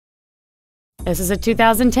This is a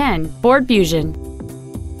 2010 Ford Fusion.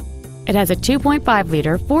 It has a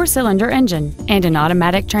 2.5-liter four-cylinder engine and an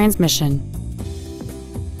automatic transmission.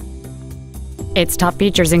 Its top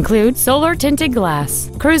features include solar tinted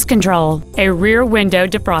glass, cruise control, a rear window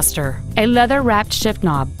defroster, a leather-wrapped shift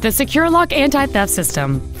knob, the secure lock anti-theft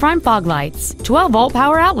system, front fog lights, 12-volt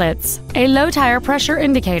power outlets, a low tire pressure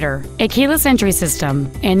indicator, a keyless entry system,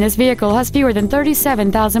 and this vehicle has fewer than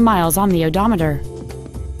 37,000 miles on the odometer.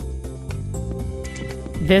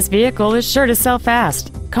 This vehicle is sure to sell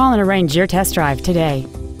fast. Call and arrange your test drive today.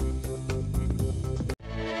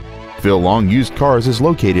 Phil Long Used Cars is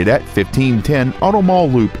located at 1510 Auto Mall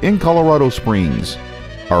Loop in Colorado Springs.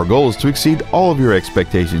 Our goal is to exceed all of your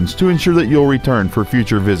expectations to ensure that you'll return for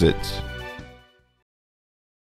future visits.